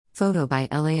Photo by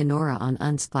Eleonora on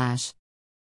Unsplash.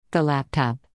 The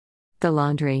laptop. The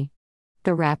laundry.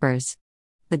 The wrappers.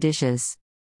 The dishes.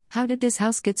 How did this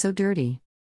house get so dirty?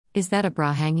 Is that a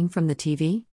bra hanging from the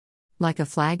TV? Like a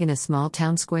flag in a small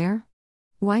town square?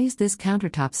 Why is this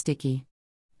countertop sticky?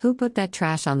 Who put that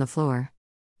trash on the floor?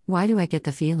 Why do I get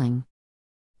the feeling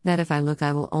that if I look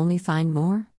I will only find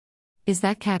more? Is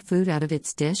that cat food out of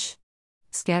its dish?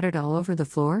 Scattered all over the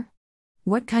floor?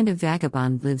 What kind of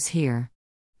vagabond lives here?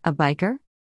 A biker?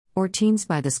 Or teens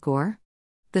by the score?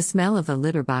 The smell of a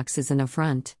litter box is an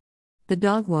affront. The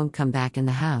dog won't come back in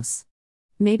the house.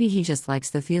 Maybe he just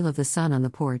likes the feel of the sun on the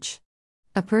porch.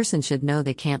 A person should know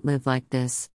they can't live like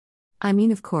this. I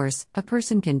mean, of course, a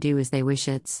person can do as they wish.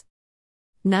 It's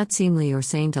not seemly or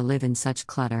sane to live in such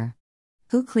clutter.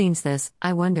 Who cleans this,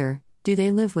 I wonder? Do they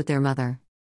live with their mother?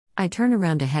 I turn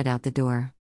around to head out the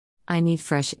door. I need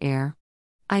fresh air.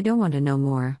 I don't want to know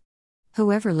more.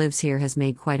 Whoever lives here has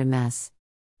made quite a mess.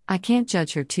 I can't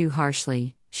judge her too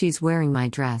harshly. She's wearing my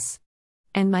dress.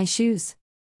 And my shoes.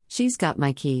 She's got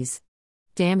my keys.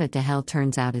 Damn it to hell,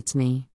 turns out it's me.